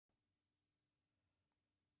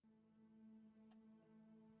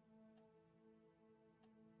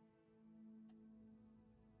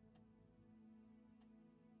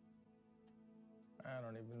I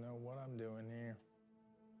don't even know what I'm doing here.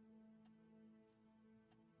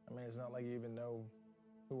 I mean, it's not like you even know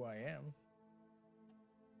who I am.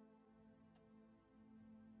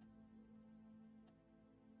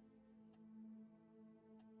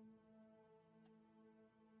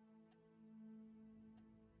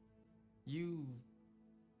 You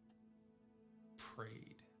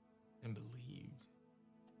prayed and believed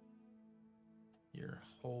your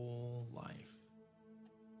whole life.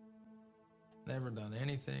 Never done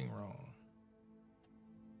anything wrong.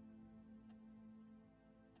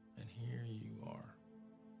 And here you are.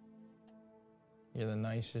 You're the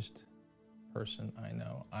nicest person I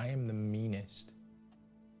know. I am the meanest.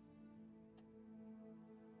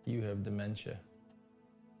 You have dementia.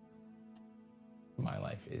 My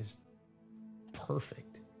life is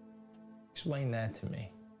perfect. Explain that to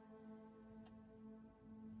me.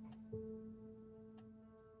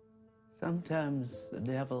 Sometimes the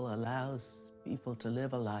devil allows people to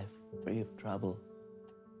live a life free of trouble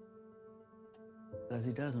because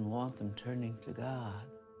he doesn't want them turning to God.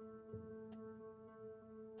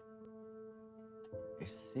 Your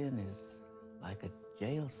sin is like a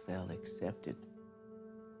jail cell, except it's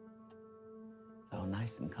all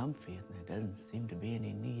nice and comfy and there doesn't seem to be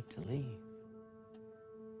any need to leave.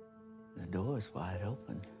 The door's wide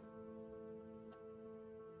open.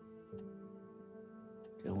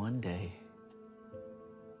 Till one day,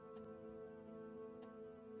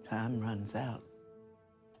 time runs out.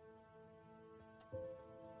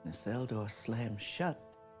 The cell door slams shut.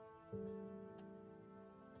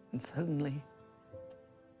 And suddenly,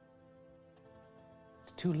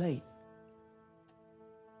 it's too late.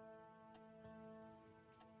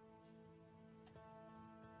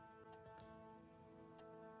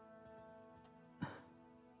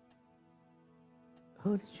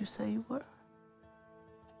 Who did you say you were?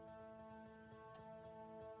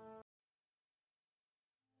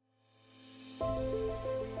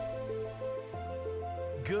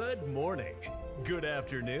 Good morning, good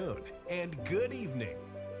afternoon, and good evening.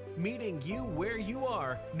 Meeting you where you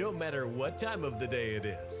are, no matter what time of the day it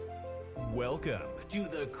is. Welcome to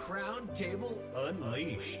the Crown Table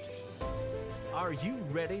Unleashed. Are you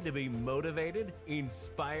ready to be motivated,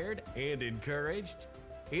 inspired, and encouraged?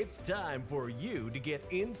 It's time for you to get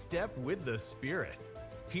in step with the Spirit.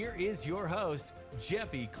 Here is your host,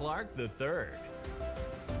 Jeffy Clark III.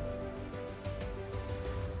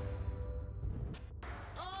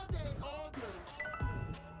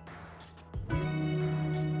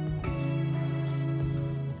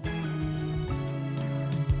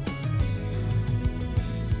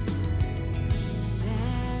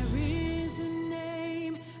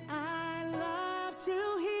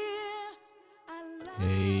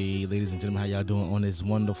 Hey, ladies and gentlemen, how y'all doing on this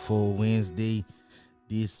wonderful Wednesday?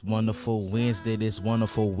 This wonderful Wednesday.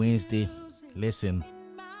 Listen,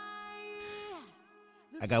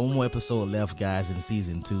 I got one more episode left, guys, in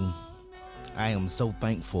season 2. I am so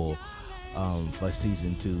thankful for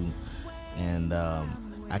season 2, and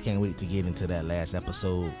I can't wait to get into that last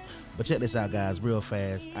episode. But check this out, guys, real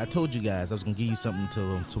fast. I told you guys I was gonna give you something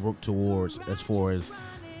to work towards as far as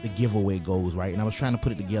the giveaway goes, right? And I was trying to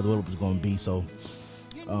put it together what it was gonna be, so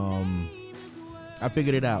I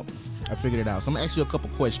figured it out. So I'm gonna ask you a couple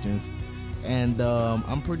questions, and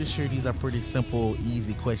I'm pretty sure these are pretty simple,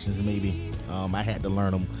 easy questions. Maybe I had to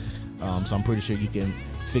learn them, so I'm pretty sure you can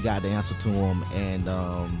figure out the answer to them and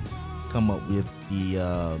come up with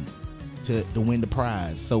the to win the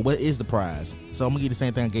prize. So what is the prize? So I'm gonna give you the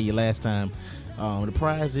same thing I gave you last time. The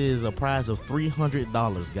prize is a prize of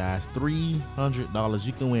 $300, guys. $300.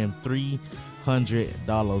 You can win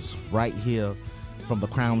 $300 right here from the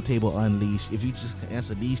Crown Table Unleashed if you just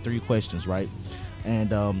answer these 3 questions, right?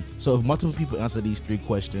 And so if multiple people answer these 3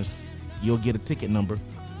 questions, you'll get a ticket number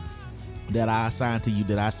that I assign to you,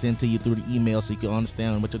 that I send to you through the email, so you can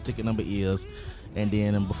understand what your ticket number is. And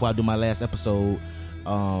then before I do my last episode,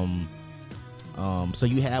 so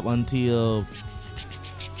you have until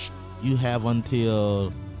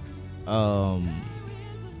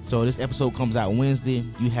so this episode comes out Wednesday.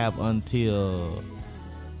 You have until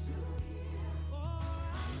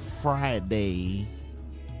Friday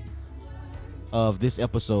of this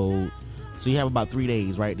episode, so you have about 3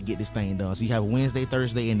 days, right, to get this thing done. So you have Wednesday,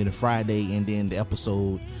 Thursday, and then Friday, and then the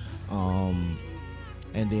episode, and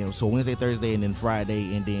then so Wednesday, Thursday, and then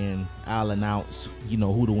Friday, and then I'll announce,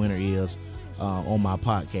 who the winner is on my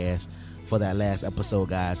podcast for that last episode,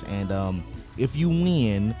 guys. And if you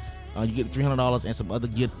win, you get $300 and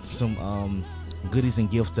some goodies and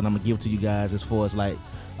gifts that I'm gonna give to you guys, as far as like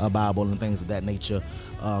a Bible and things of that nature.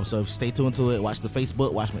 So stay tuned to it. Watch my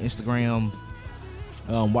Facebook, watch my Instagram,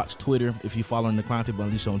 watch Twitter if you're following the Crown Table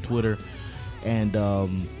Unleashed on Twitter. And I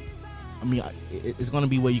mean, it's going to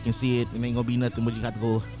be where you can see it. It ain't going to be nothing where you have to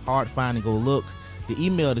go hard find and go look. The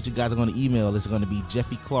email that you guys are going to email is going to be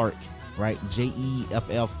Jeffie Clark, right?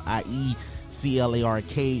 JEFFIECLARK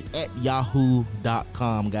at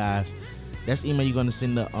yahoo.com, guys. That's the email you're going to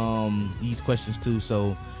send these questions to.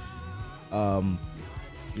 So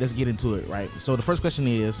let's get into it, right? So the first question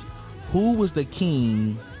is, who was the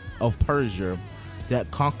king of Persia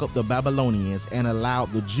that conquered the Babylonians and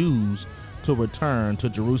allowed the Jews to return to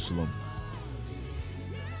Jerusalem?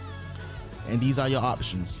 And these are your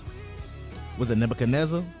options. Was it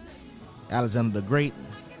Nebuchadnezzar, Alexander the Great,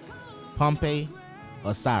 Pompey,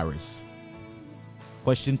 or Cyrus?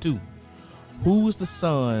 Question 2. Who was the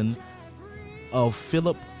son of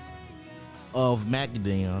Philip of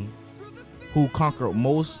Macedon who conquered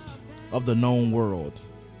most of the known world?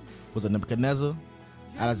 Was it Nebuchadnezzar,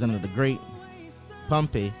 Alexander the Great,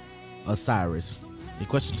 Pompey, or Cyrus? The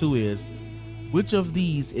question 2 is, which of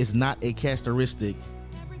these is not a characteristic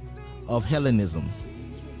of Hellenism?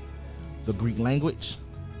 The Greek language,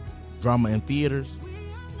 drama and theaters,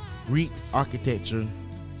 Greek architecture,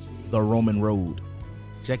 the Roman road.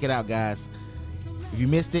 Check it out, guys. If you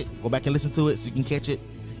missed it, go back and listen to it so you can catch it.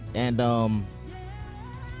 And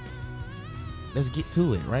let's get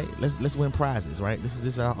to it, right? Let's win prizes, right? This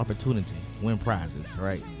is our opportunity. Win prizes,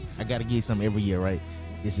 right? I gotta give you something every year, right?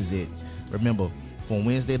 This is it. Remember, from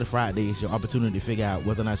Wednesday to Friday, it's your opportunity to figure out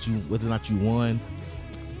whether or not you won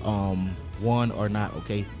or not.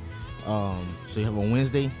 Okay. So you have on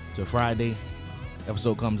Wednesday to Friday.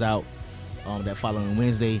 Episode comes out that following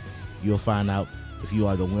Wednesday. You'll find out if you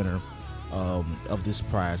are the winner of this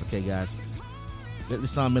prize. Okay, guys. Let this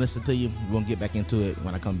song minister to you. We're gonna get back into it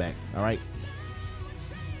when I come back. All right.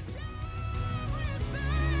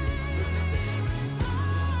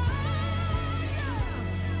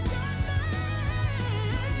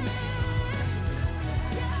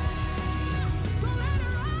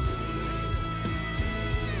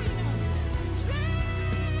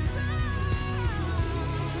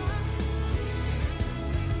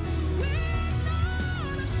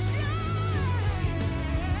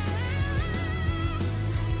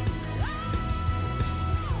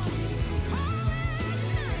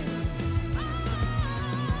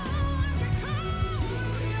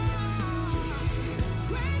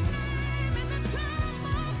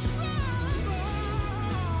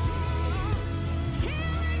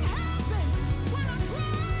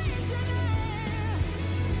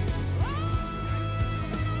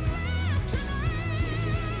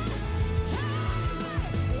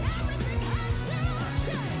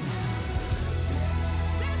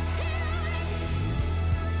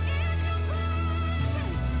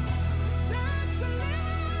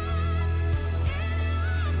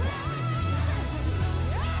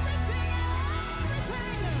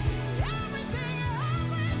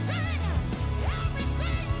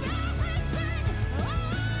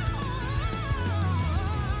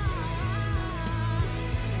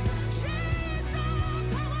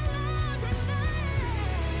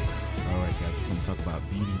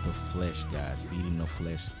 Guys, beating the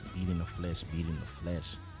flesh.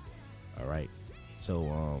 All right.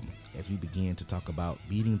 So as we begin to talk about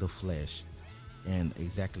beating the flesh and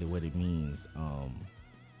exactly what it means,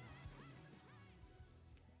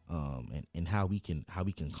 and how we can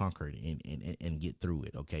conquer it and get through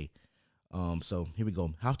it. Okay. So here we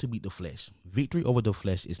go. How to beat the flesh. Victory over the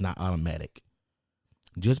flesh is not automatic.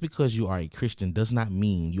 Just because you are a Christian does not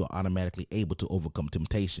mean you are automatically able to overcome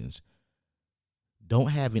temptations.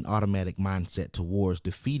 Don't have an automatic mindset towards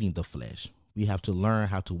defeating the flesh. We have to learn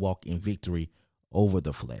how to walk in victory over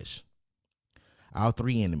the flesh. Our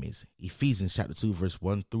three enemies, Ephesians chapter 2, verse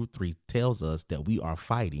 1-3, tells us that we are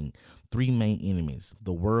fighting three main enemies: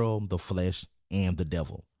 the world, the flesh, and the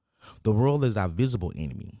devil. The world is our visible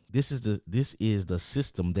enemy. This is the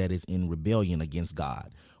system that is in rebellion against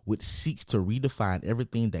God, which seeks to redefine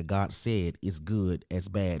everything that God said is good as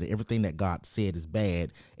bad, and everything that God said is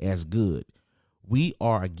bad as good. We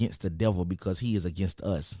are against the devil because he is against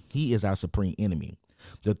us. He is our supreme enemy.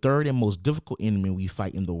 The third and most difficult enemy we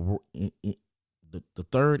fight the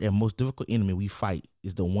third and most difficult enemy we fight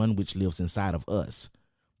is the one which lives inside of us.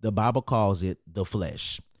 The Bible calls it the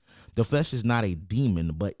flesh. The flesh is not a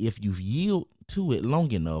demon, but if you yield to it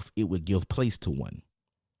long enough, it will give place to one.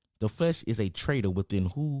 The flesh is a traitor within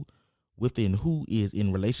who is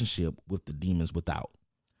in relationship with the demons without.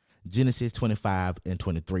 Genesis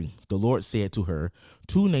 25:23. The Lord said to her,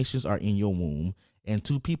 2 nations are in your womb, and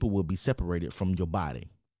 2 people will be separated from your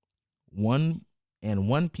body. One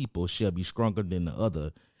people shall be stronger than the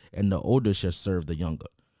other, and the older shall serve the younger.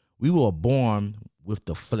 We were born with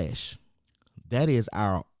the flesh. That is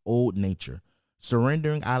our old nature.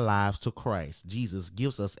 Surrendering our lives to Christ Jesus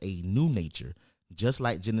gives us a new nature, just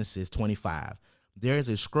like Genesis 25. There is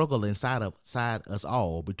a struggle inside us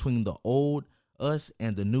all between the old us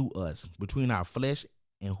and the new us, between our flesh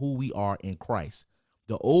and who we are in Christ.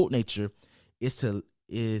 The old nature is to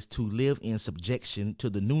live in subjection to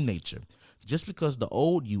the new nature. Just because the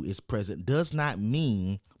old you is present does not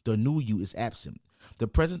mean the new you is absent. The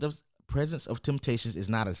presence of temptations is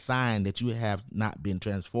not a sign that you have not been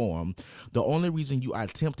transformed. The only reason you are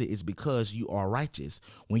tempted is because you are righteous.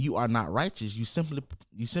 When you are not righteous, you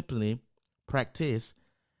simply practice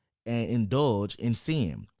and indulge in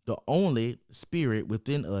sin. The only spirit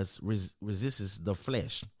within us resists the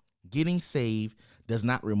flesh. Getting saved does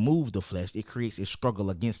not remove the flesh. It creates a struggle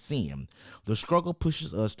against sin. The struggle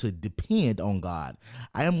pushes us to depend on God.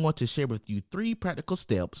 I am going to share with you 3 practical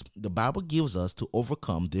steps the Bible gives us to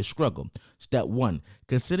overcome this struggle. Step 1,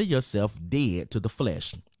 consider yourself dead to the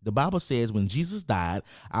flesh. The Bible says when Jesus died,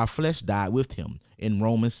 our flesh died with him in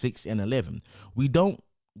Romans 6:11. We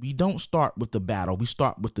don't start with the battle. We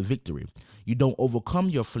start with the victory. You don't overcome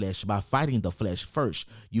your flesh by fighting the flesh first.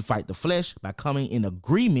 You fight the flesh by coming in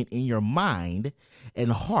agreement in your mind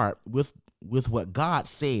and heart with what God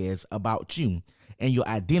says about you and your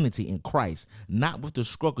identity in Christ, not with the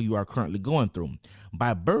struggle you are currently going through.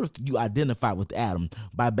 By birth, you identify with Adam.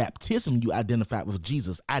 By baptism, you identify with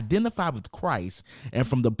Jesus. Identify with Christ, and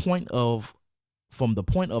from the point of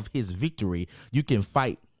his victory, you can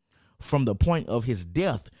fight. From the point of his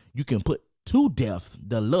death, you can put to death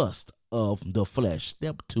the lust of the flesh.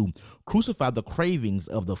 Step 2, crucify the cravings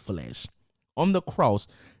of the flesh. On the cross,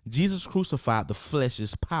 Jesus crucified the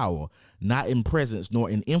flesh's power, not in presence nor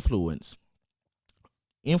in influence.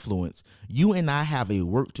 You and I have a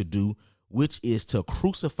work to do, which is to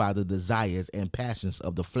crucify the desires and passions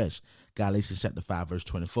of the flesh. Galatians chapter 5, verse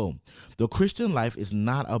 24. The Christian life is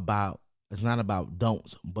not about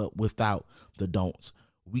don'ts, but without the don'ts,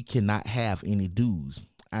 we cannot have any do's.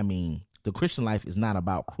 The Christian life is not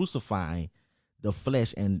about crucifying the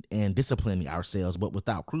flesh and disciplining ourselves, but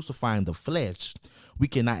without crucifying the flesh, we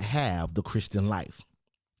cannot have the Christian life.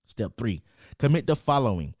 Step 3, commit the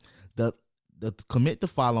following. The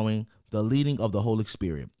leading of the Holy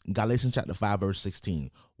Spirit. Galatians chapter 5, verse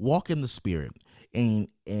 16. Walk in the Spirit, and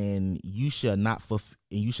you shall not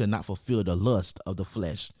fulfill the lust of the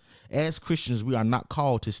flesh. As Christians, we are not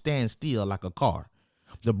called to stand still like a car.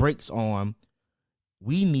 The brakes on,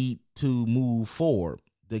 we need to move forward.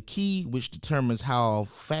 The key which determines how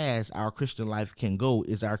fast our Christian life can go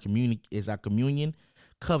is our communion,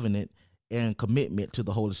 covenant, and commitment to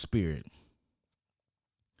the Holy Spirit.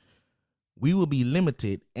 We will be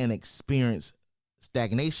limited and experience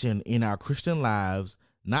stagnation in our Christian lives,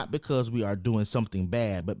 not because we are doing something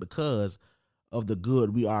bad, but because of the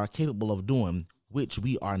good we are capable of doing, which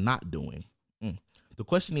we are not doing. The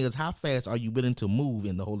question is, how fast are you willing to move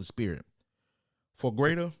in the Holy Spirit? For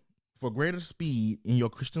greater speed in your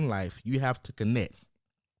Christian life, you have to connect,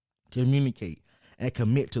 communicate, and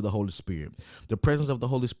commit to the Holy Spirit. The presence of the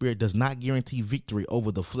Holy Spirit does not guarantee victory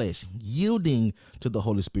over the flesh. Yielding to the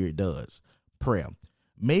Holy Spirit does. Prayer.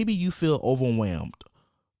 Maybe you feel overwhelmed,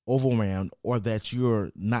 or that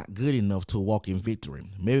you're not good enough to walk in victory.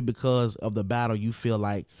 Maybe because of the battle, you feel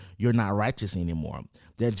like you're not righteous anymore,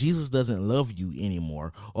 that Jesus doesn't love you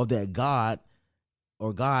anymore, or that God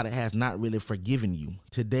has not really forgiven you.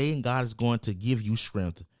 Today, God is going to give you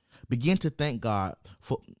strength. Begin to thank God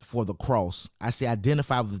for the cross. I say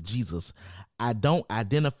identify with Jesus. I don't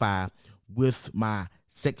identify with my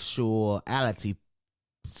sexuality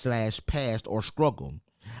 / past or struggle.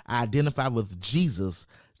 I identify with Jesus.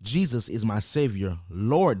 Jesus is my Savior,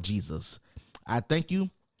 Lord Jesus. I thank you.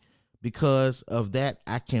 Because of that,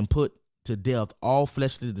 I can put to death all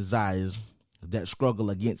fleshly desires that struggle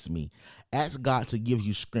against me. Ask God to give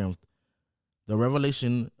you strength, the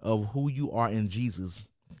revelation of who you are in Jesus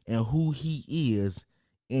and who he is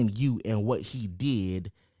in you and what he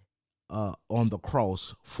did on the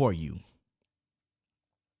cross for you.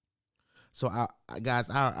 So, our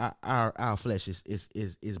flesh is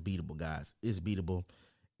beatable, guys. It's beatable.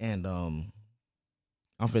 And I'm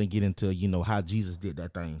finna get into, how Jesus did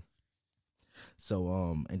that thing. So,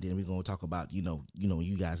 and then we're going to talk about,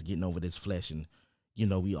 you guys getting over this flesh and,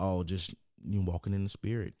 we all just walking in the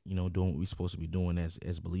Spirit, doing what we're supposed to be doing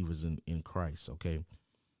as believers in Christ. Okay.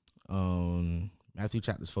 Matthew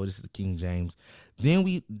chapter 4, this is the King James. Then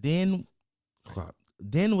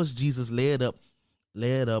was Jesus led up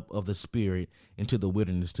of the Spirit into the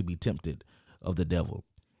wilderness to be tempted of the devil.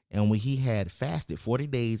 And when he had fasted 40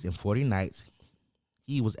 days and 40 nights,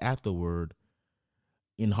 he was afterward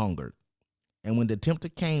in hunger. And when the tempter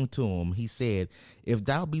came to him, he said, If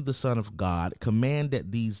thou be the Son of God, command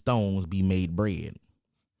that these stones be made bread.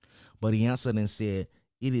 But he answered and said,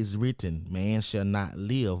 It is written, Man shall not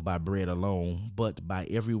live by bread alone, but by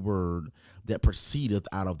every word that proceedeth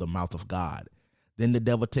out of the mouth of God. Then the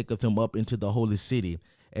devil taketh him up into the holy city,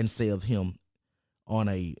 and saith him on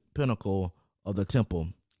a pinnacle of the temple,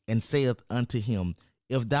 and saith unto him,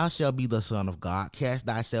 If thou shalt be the Son of God, cast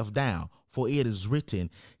thyself down. For it is written,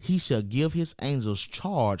 He shall give his angels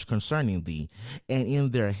charge concerning thee, and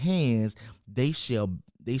in their hands they shall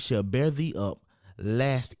bear thee up,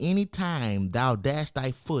 lest any time thou dash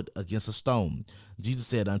thy foot against a stone. Jesus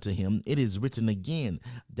said unto him, It is written again,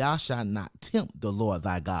 Thou shalt not tempt the Lord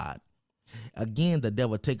thy God. Again the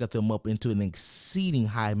devil taketh him up into an exceeding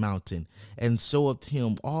high mountain, and showeth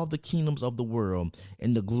him all the kingdoms of the world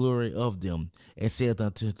and the glory of them, and saith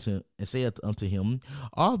unto him,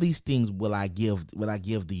 All these things will I give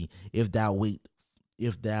thee, if thou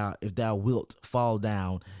wilt fall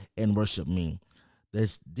down and worship me.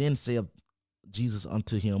 Then saith Jesus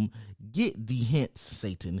unto him, Get thee hence,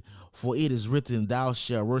 Satan, for it is written, Thou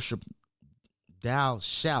shalt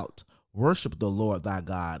worship the Lord thy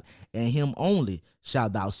God, and him only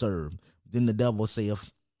shalt thou serve. Then the devil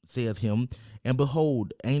saith him, and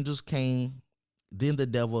behold, angels came. Then the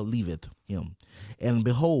devil leaveth him, and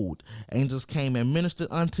behold, angels came and ministered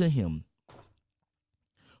unto him.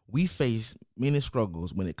 We face many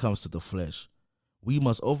struggles when it comes to the flesh. We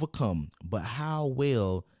must overcome, but how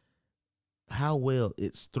well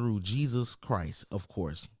it's through Jesus Christ, of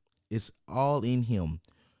course. It's all in him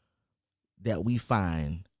that we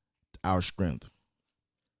find our strength.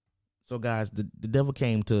 So guys, the devil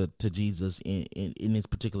came to Jesus in this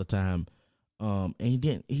particular time, and he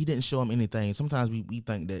didn't show him anything. Sometimes we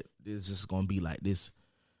think that it's just gonna be like this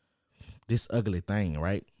ugly thing,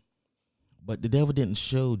 right? But the devil didn't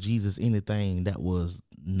show Jesus anything that was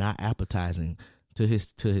not appetizing to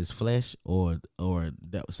his flesh, or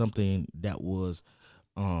that was something that was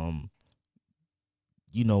ugly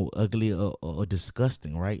or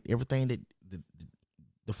disgusting, right? Everything that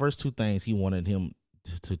the first two things he wanted him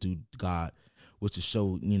to do, God, was to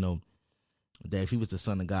show, that if he was the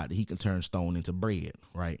Son of God, that he could turn stone into bread,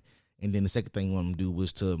 right? And then the second thing he wanted him to do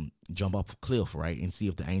was to jump off a cliff, right, and see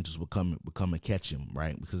if the angels would come and catch him,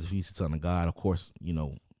 right? Because if he's the Son of God, of course,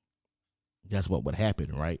 that's what would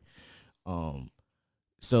happen, right?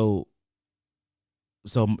 So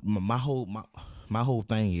my whole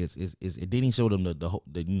thing is it didn't show them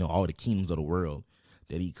the all the kingdoms of the world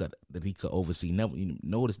that he could oversee. Never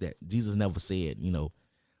notice that Jesus never said,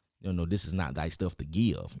 this is not thy stuff to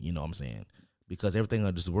give. You know what I'm saying? Because everything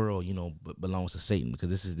of this world, belongs to Satan, because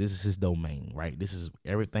this is his domain, right? This is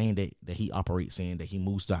everything that he operates in, that he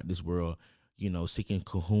moves throughout this world, seeking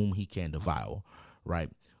whom he can devour, right?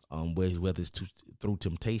 Whether it's through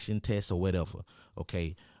temptation, tests, or whatever.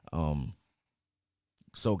 Okay.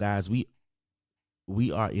 So guys, we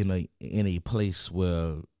are in a place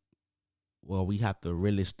where we have to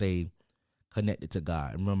really stay connected to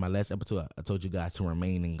God. Remember my last episode, I told you guys to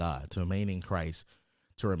remain in God, to remain in Christ,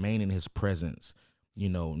 to remain in his presence,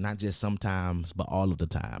 not just sometimes, but all of the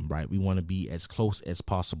time, right? We want to be as close as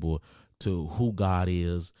possible to who God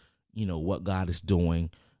is, what God is doing,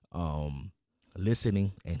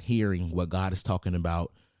 listening and hearing what God is talking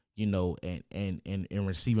about, and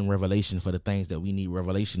receiving revelation for the things that we need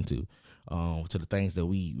revelation to the things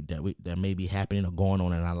that may be happening or going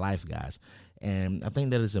on in our life, guys. And I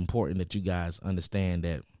think that it's important that you guys understand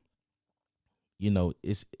that,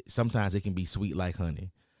 it's sometimes it can be sweet like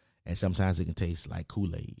honey, and sometimes it can taste like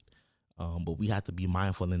Kool-Aid. But we have to be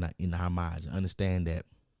mindful in our minds and understand that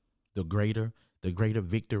the greater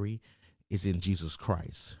victory is in Jesus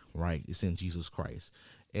Christ, right? It's in Jesus Christ.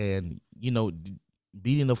 And,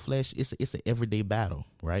 beating the flesh, it's an everyday battle,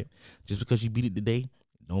 right? Just because you beat it today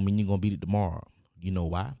don't mean you're going to beat it tomorrow. You know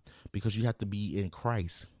why? Because you have to be in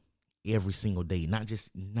Christ every single day, not just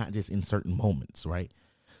in certain moments, right?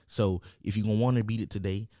 So if you're going to want to beat it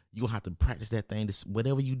today, you're going to have to practice that thing.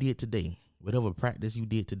 Whatever you did today, whatever practice you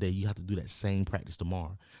did today, you have to do that same practice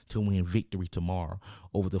tomorrow to win victory tomorrow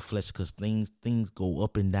over the flesh, because things go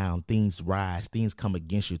up and down, things rise, things come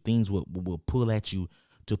against you, things will pull at you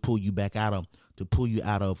to pull you back out of, to pull you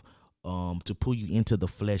into the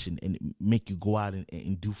flesh and make you go out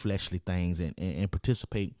and do fleshly things and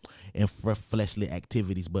participate in fleshly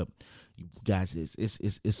activities. But you guys,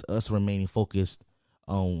 it's us remaining focused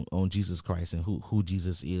on Jesus Christ and who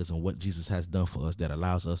Jesus is and what Jesus has done for us that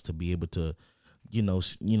allows us to be able to,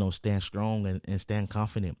 stand strong and stand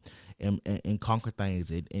confident and conquer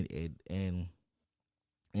things and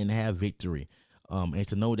have victory And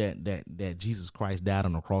to know that Jesus Christ died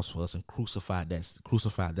on the cross for us and crucified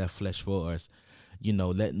that flesh for us,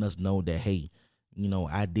 letting us know that, hey,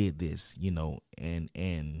 I did this,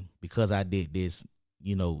 and because I did this,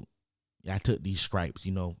 I took these stripes.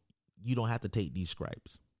 You don't have to take these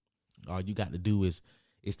stripes. All you got to do is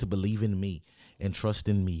to believe in me and trust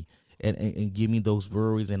in me, and give me those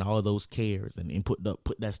worries and all those cares, and put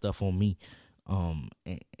that stuff on me,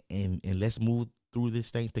 and let's move through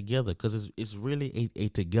this thing together, because it's really a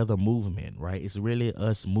together movement, right? It's really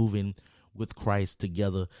us moving with Christ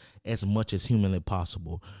together as much as humanly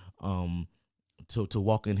possible, to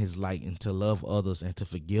walk in his light and to love others and to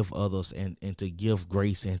forgive others and to give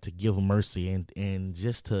grace and to give mercy and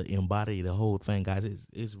just to embody the whole thing, guys.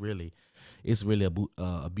 It's really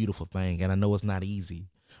a beautiful thing, and I know it's not easy,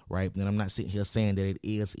 right? And I'm not sitting here saying that it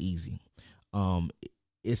is easy.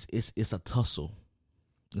 It's a tussle.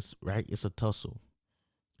 It's right. It's a tussle.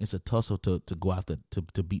 It's a tussle to go out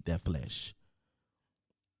to beat that flesh.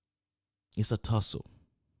 It's a tussle.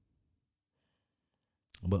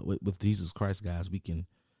 But with Jesus Christ, guys, we can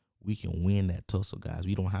win that tussle, guys.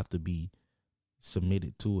 We don't have to be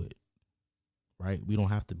submitted to it, right? We don't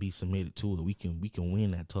have to be submitted to it. We can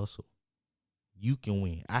win that tussle. You can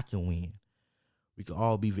win. I can win. We can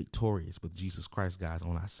all be victorious with Jesus Christ, guys,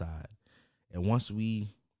 on our side. And once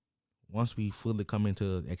we fully come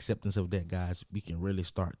into acceptance of that, guys, we can really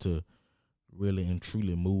start to really and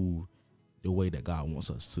truly move the way that God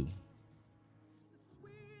wants us to.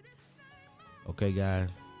 Okay, guys.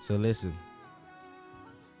 So listen,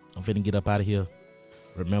 I'm finna get up out of here.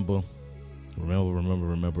 Remember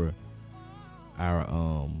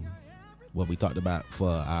our what we talked about for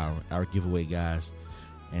our giveaway, guys.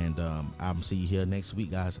 And I'm see you here next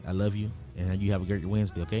week, guys. I love you, and you have a great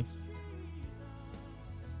Wednesday. Okay.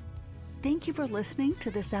 Thank you for listening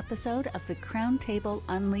to this episode of the Crown Table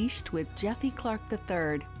Unleashed with Jeffy Clark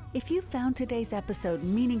III. If you found today's episode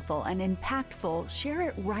meaningful and impactful, share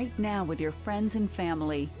it right now with your friends and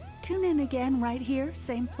family. Tune in again right here,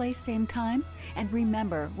 same place, same time. And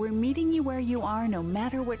remember, we're meeting you where you are no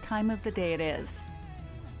matter what time of the day it is.